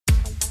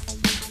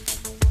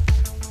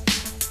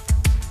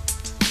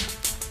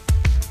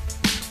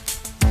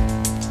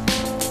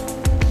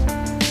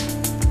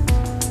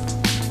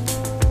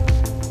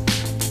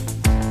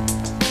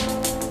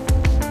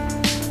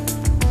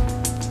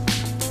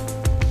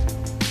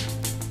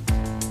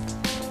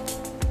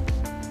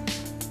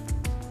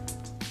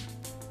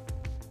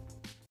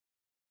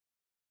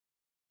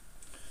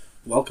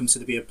Welcome to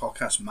the Beard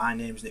Podcast. My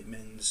name's Nick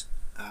Minns,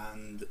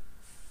 and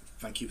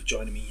thank you for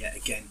joining me yet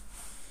again.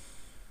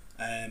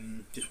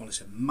 Just want to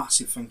say a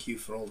massive thank you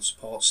for all the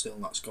support still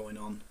that's going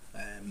on.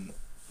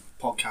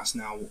 Podcast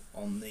now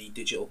on the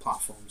digital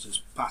platforms has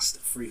passed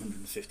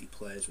 350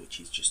 plays, which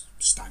is just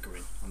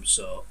staggering. I'm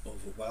so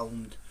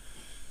overwhelmed,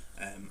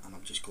 and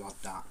I'm just glad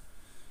that,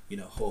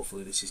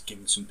 hopefully this is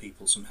giving some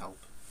people some help.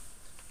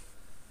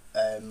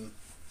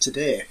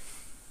 Today,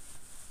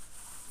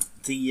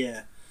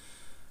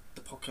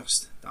 the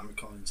podcast that I'm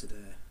recording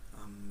today,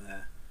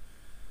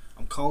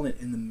 I'm calling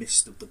it In the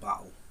Midst of the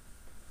Battle.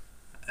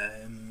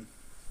 I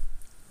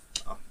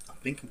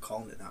think I'm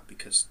calling it that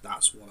because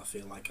that's what I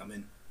feel like I'm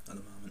in at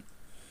the moment.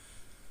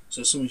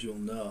 So as some of you will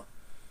know,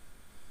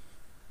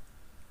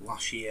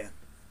 last year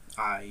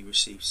I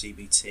received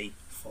CBT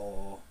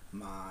for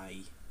my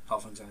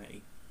health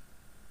anxiety,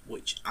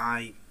 which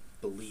I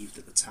believed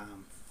at the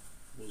time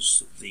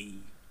was the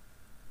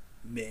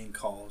main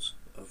cause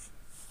of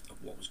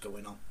what was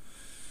going on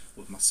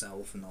with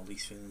myself and all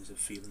these feelings of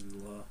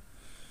feeling low.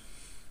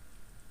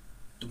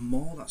 The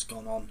more that's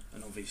gone on,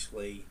 and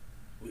obviously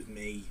with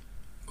me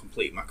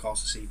completing my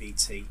course of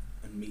CBT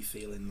and me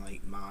feeling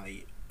like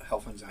my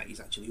health anxiety is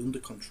actually under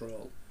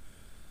control,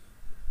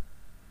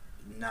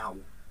 now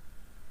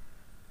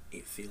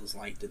it feels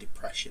like the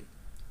depression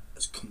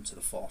has come to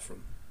the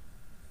forefront.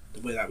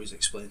 The way that was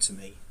explained to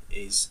me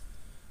is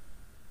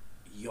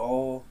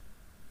your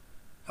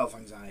health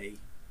anxiety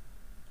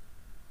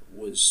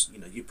was,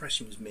 your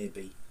depression was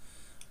maybe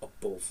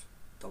above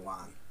the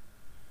line.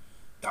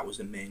 That was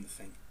the main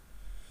thing.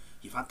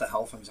 You've had the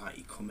health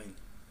anxiety come in,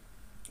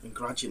 and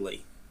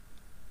gradually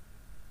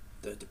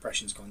the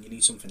depression's gone. You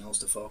need something else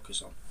to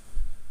focus on,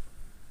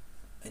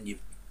 and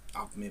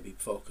I've maybe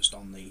focused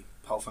on the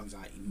health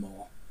anxiety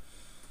more.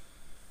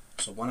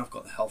 So when I've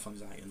got the health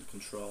anxiety under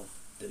control,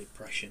 the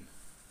depression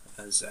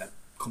has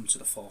come to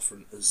the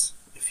forefront as,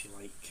 if you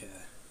like,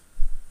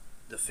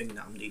 the thing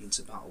that I'm needing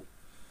to battle.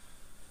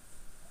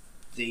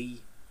 The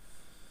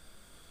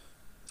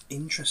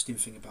interesting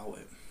thing about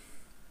it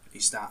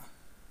is that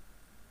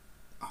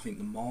I think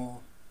the more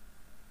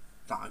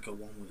that I go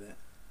on with it,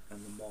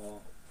 and the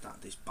more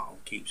that this battle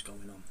keeps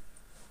going on,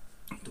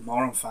 the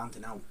more I'm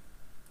finding out,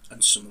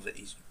 and some of it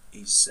is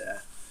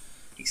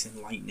it's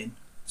enlightening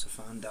to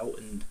find out,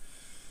 and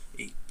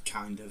it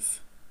kind of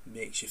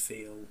makes you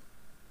feel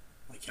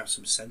like you have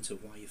some sense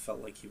of why you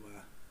felt like you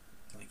were,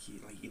 like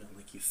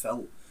you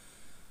felt.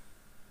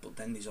 But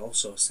then there's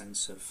also a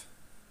sense of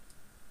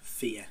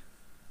fear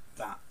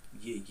that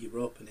you're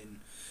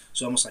opening.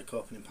 It's almost like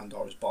opening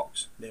Pandora's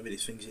box. Maybe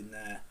there's things in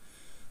there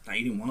that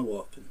you didn't want to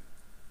open.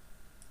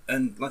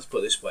 And let's put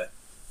it this way,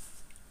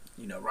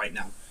 right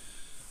now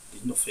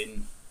there's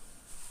nothing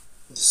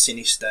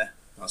sinister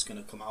that's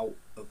going to come out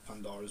of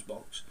Pandora's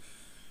box,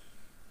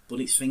 but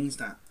it's things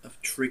that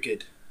have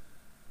triggered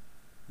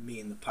me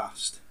in the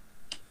past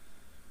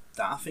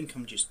that I think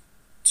I'm just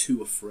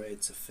too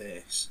afraid to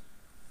face.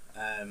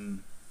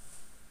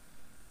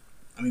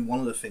 One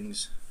of the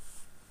things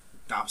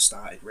that I've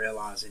started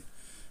realising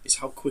is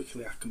how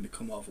quickly I can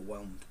become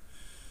overwhelmed,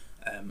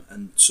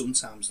 and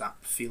sometimes that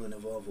feeling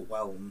of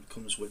overwhelm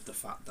comes with the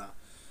fact that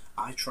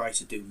I try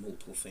to do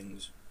multiple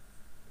things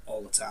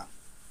all the time.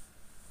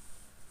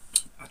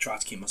 I try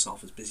to keep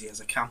myself as busy as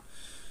I can,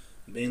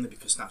 mainly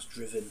because that's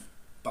driven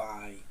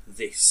by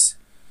this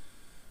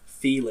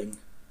feeling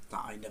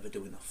that I never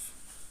do enough,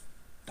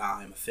 that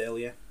I'm a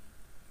failure,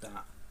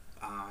 that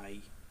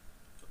I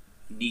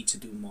need to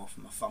do more for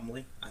my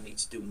family, I need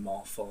to do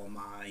more for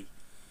my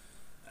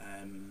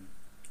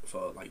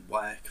for like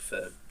work,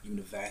 for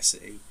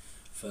university,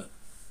 for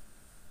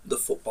the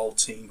football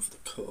team, for the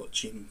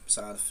coaching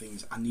side of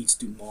things. I need to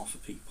do more for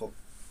people.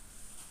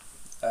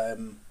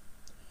 I'm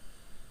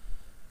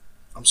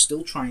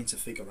still trying to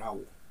figure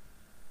out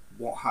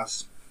what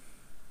has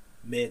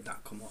made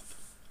that come up.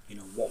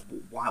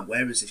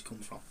 Where has this come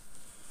from?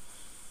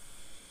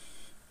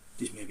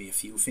 There's maybe a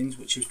few things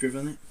which has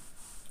driven it,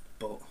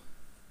 but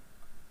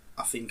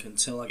I think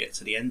until I get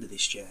to the end of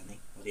this journey,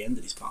 or the end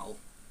of this battle,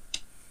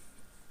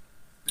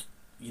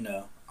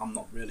 I'm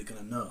not really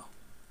going to know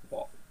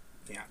what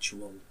the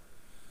actual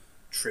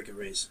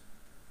trigger is.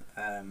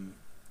 One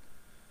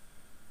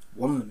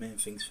of the main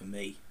things for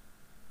me,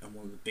 and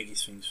one of the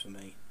biggest things for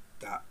me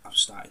that I've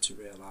started to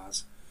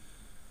realise,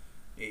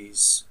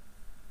 is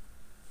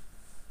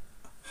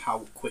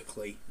how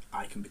quickly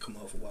I can become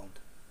overwhelmed.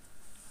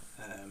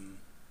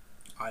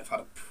 I've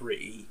had a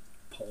pretty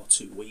poor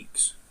 2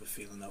 weeks with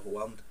feeling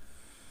overwhelmed,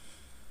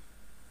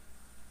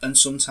 and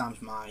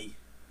sometimes my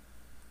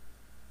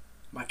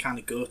kind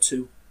of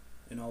go-to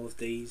in all of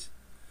these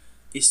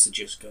is to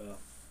just go,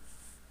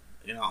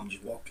 I'm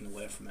just walking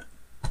away from it.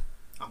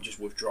 I'm just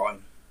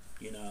withdrawing.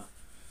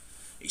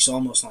 It's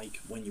almost like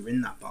when you're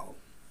in that battle,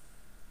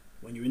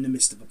 when you're in the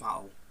midst of a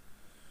battle,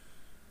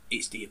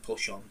 it's do you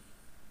push on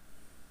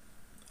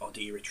or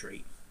do you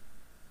retreat?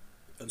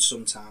 And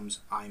sometimes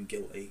I'm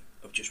guilty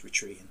of just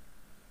retreating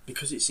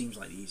because it seems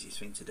like the easiest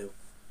thing to do.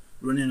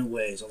 Running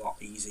away is a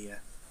lot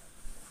easier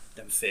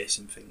than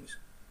facing things,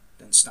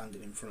 than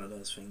standing in front of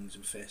those things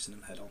and facing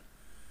them head on.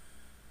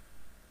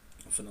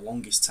 And for the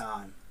longest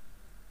time,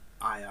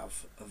 I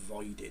have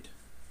avoided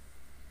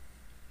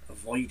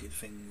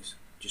things,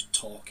 just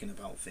talking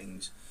about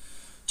things,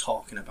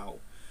 talking about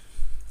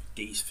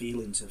these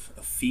feelings of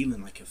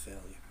feeling like a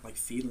failure, like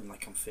feeling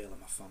like I'm failing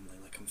my family,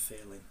 like I'm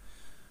failing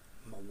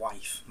my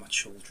wife, my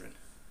children,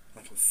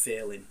 like I'm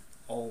failing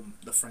all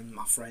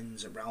my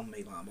friends around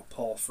me, like I'm a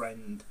poor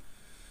friend,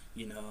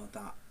 you know,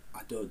 that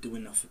I don't do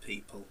enough for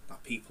people,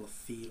 that people are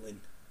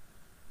feeling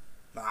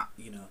that,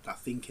 you know, that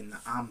thinking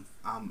that I'm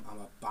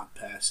a bad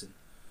person.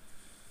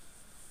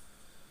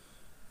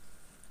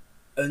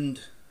 And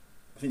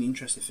I think the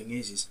interesting thing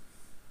is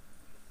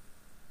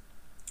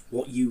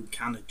what you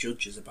kind of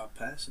judge as a bad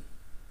person.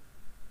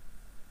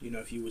 You know,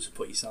 if you were to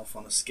put yourself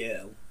on a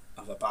scale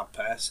of a bad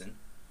person,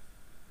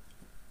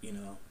 you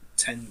know,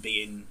 10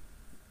 being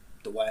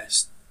the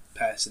worst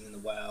person in the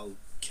world,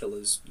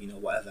 killers, you know,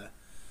 whatever,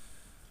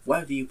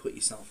 where do you put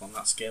yourself on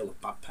that scale of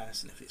bad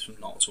person if it's from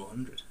 0 to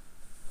 100?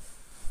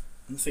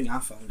 And the thing I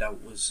found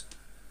out was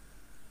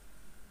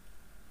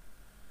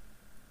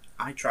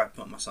I tried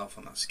putting myself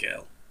on that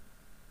scale,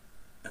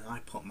 and I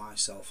put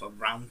myself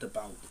around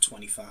about the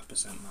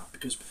 25% mark,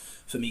 because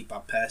for me,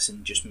 bad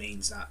person just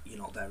means that you're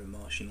not there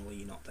emotionally,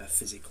 you're not there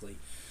physically,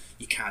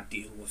 you can't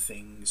deal with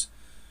things.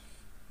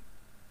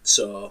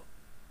 So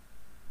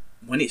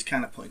when it's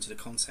kind of put into the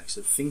context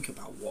of think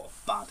about what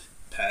a bad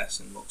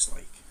person looks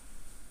like,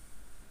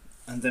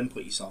 and then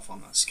put yourself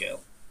on that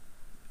scale,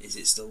 is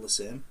it still the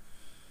same?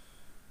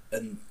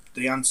 And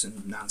the answer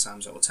 9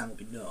 times out of 10 will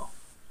be no.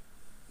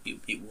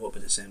 It won't be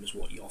the same as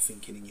what you're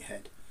thinking in your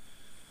head.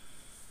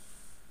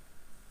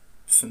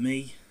 For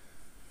me,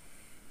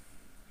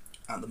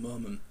 at the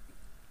moment,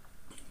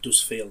 it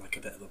does feel like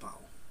a bit of a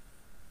battle.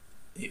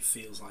 It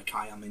feels like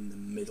I am in the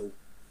middle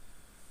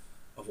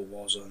of a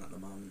war zone at the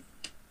moment.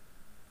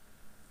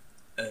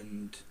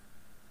 And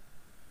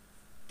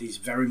there's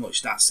very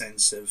much that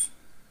sense of,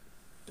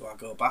 do I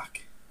go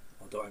back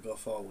or do I go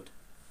forward?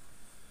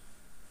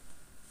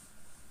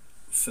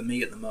 For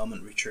me at the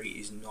moment, retreat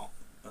is not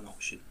an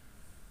option.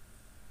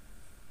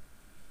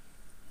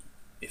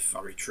 If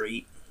I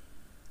retreat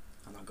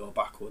and I go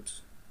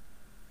backwards,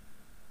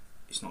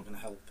 it's not going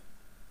to help.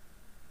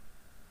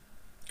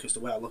 Because the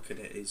way I look at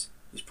it is,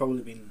 there's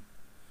probably been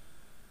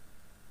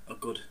a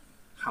good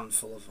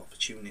handful of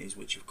opportunities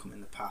which have come in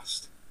the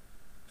past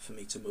for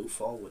me to move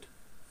forward,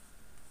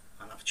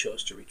 and I've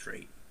chose to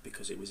retreat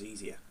because it was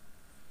easier.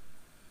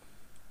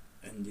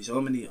 And there's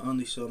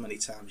only so many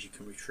times you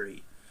can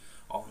retreat,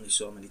 or only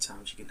so many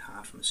times you can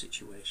hide from a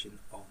situation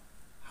or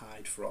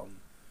hide from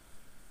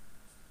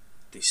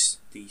these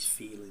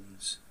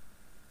feelings,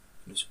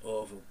 this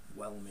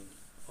overwhelming,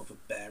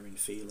 overbearing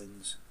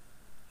feelings,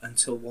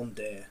 until one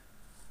day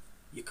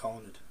you're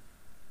cornered,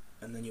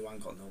 and then you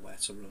ain't got nowhere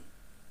to run.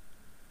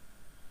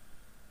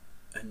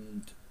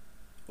 And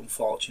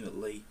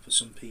unfortunately for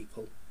some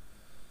people,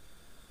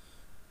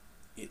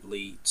 it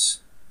leads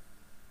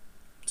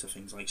to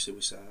things like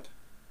suicide.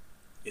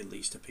 It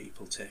leads to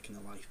people taking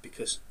their life,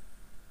 because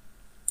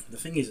the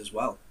thing is as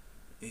well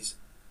is,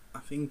 I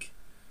think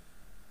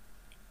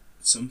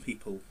some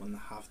people, when they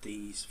have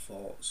these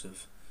thoughts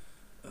of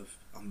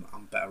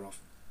I'm better off,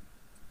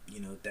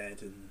 you know, dead,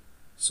 and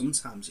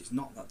sometimes it's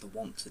not that they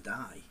want to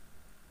die,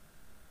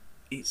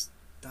 it's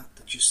that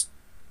they just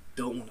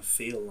don't want to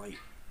feel like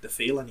they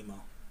feel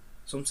anymore.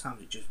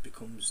 Sometimes it just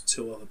becomes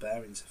too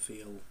overbearing to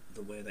feel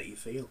the way that you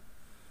feel,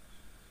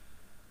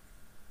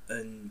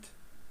 and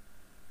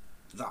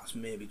that's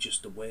maybe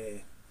just the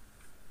way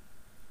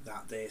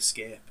that they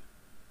escape.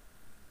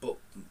 But,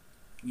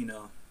 you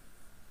know,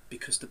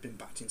 because they've been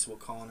backed into a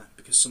corner,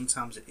 because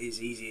sometimes it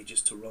is easier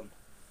just to run,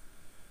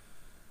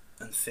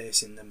 and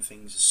facing them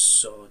things is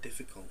so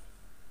difficult.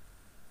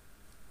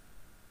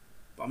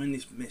 But I'm in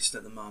this mist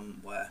at the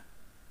moment where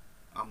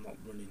I'm not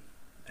running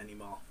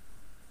anymore.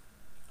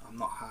 I'm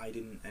not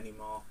hiding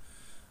anymore.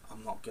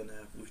 I'm not going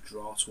to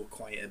withdraw to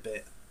quite a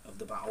bit of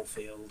the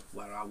battlefield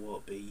where I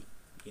won't be,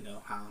 you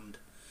know, harmed,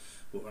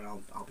 where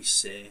I'll be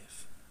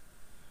safe.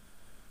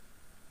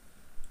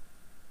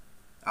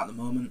 At the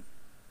moment,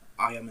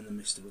 I am in the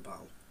midst of a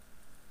battle,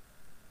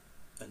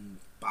 and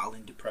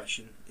battling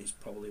depression is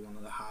probably one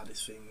of the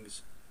hardest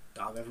things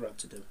that I've ever had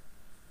to do,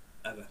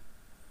 ever.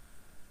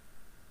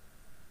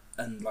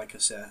 And like I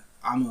said,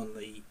 I'm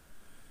only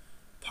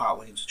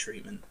partway into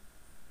treatment,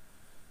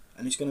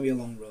 and it's going to be a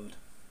long road.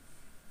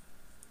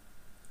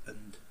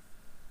 And,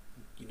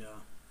 you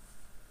know,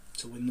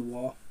 to win the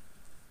war,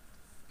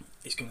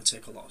 it's going to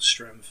take a lot of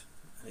strength,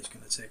 and it's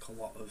going to take a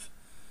lot of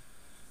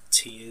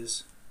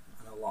tears,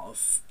 and a lot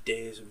of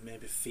days of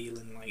maybe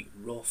feeling like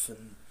rough,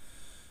 and,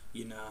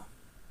 you know,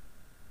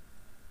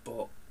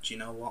 but do you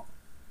know what?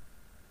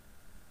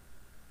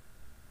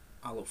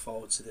 I look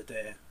forward to the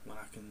day when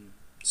I can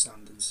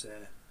stand and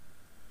say,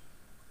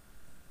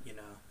 you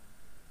know,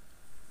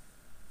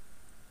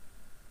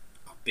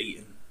 I've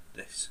beaten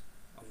this,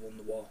 I've won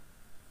the war.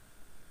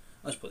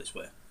 Let's put it this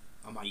way,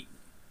 I'm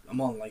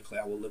more than likely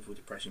I will live with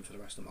depression for the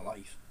rest of my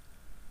life,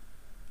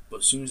 but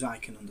as soon as I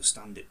can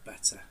understand it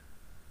better,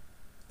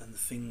 and the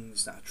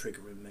things that are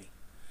triggering me,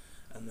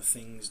 and the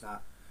things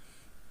that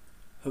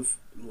have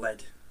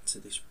led to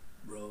this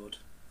road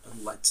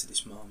and led to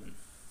this moment,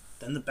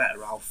 then the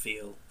better I'll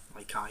feel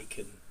like I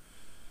can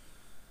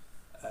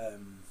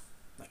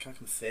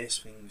face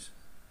things,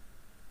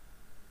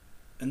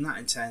 and that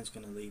in turn is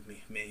going to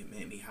make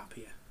me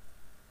happier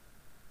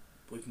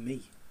with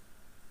me.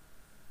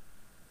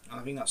 And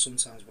I think that's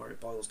sometimes where it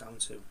boils down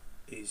to,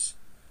 is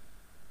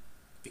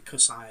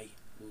because I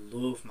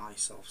love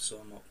myself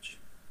so much,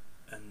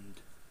 and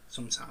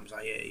sometimes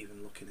I hate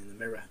even looking in the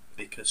mirror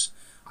because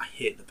I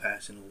hate the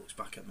person who looks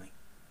back at me,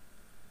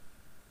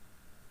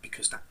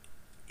 because that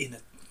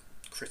inner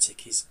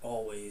critic is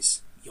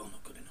always, you're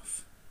not good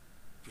enough,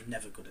 you're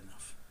never good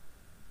enough,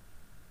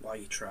 why are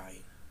you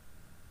trying,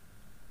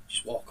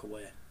 just walk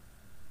away.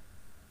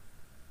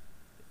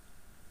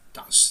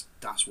 That's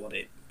what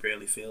it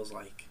really feels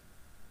like.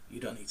 You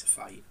don't need to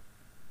fight,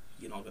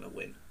 you're not going to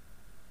win,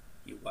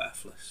 you're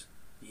worthless,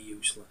 you're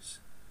useless.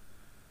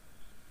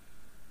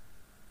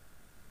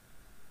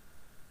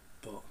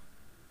 But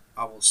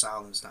I will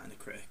silence that inner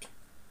critic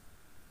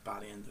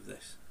by the end of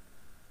this,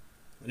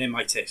 and it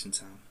might take some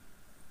time,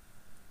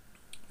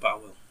 but I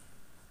will.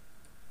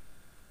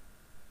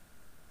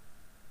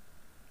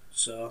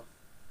 So,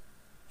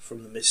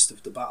 from the midst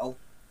of the battle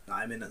that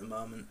I'm in at the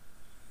moment,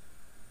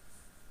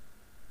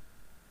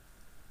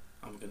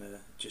 I'm going to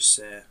just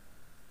say,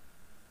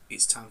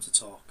 it's time to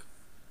talk.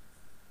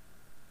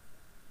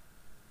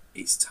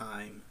 It's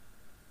time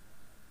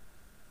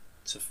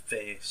to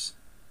face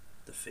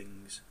the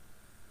things,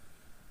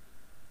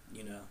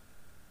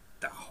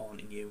 that are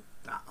haunting you,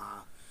 that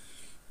are,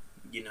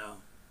 that are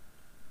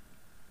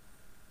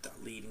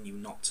leading you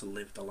not to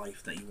live the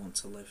life that you want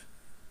to live.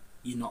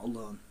 You're not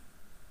alone.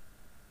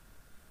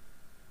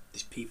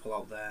 There's people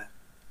out there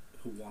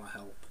who want to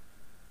help.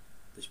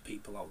 There's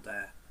people out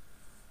there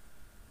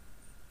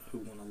who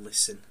want to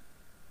listen.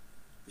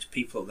 There's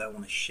people out there who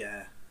want to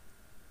share.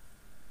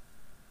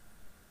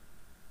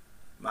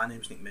 My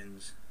name's Nick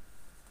Minns.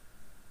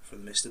 From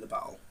the midst of the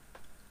battle,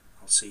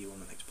 I'll see you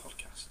on the next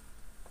podcast.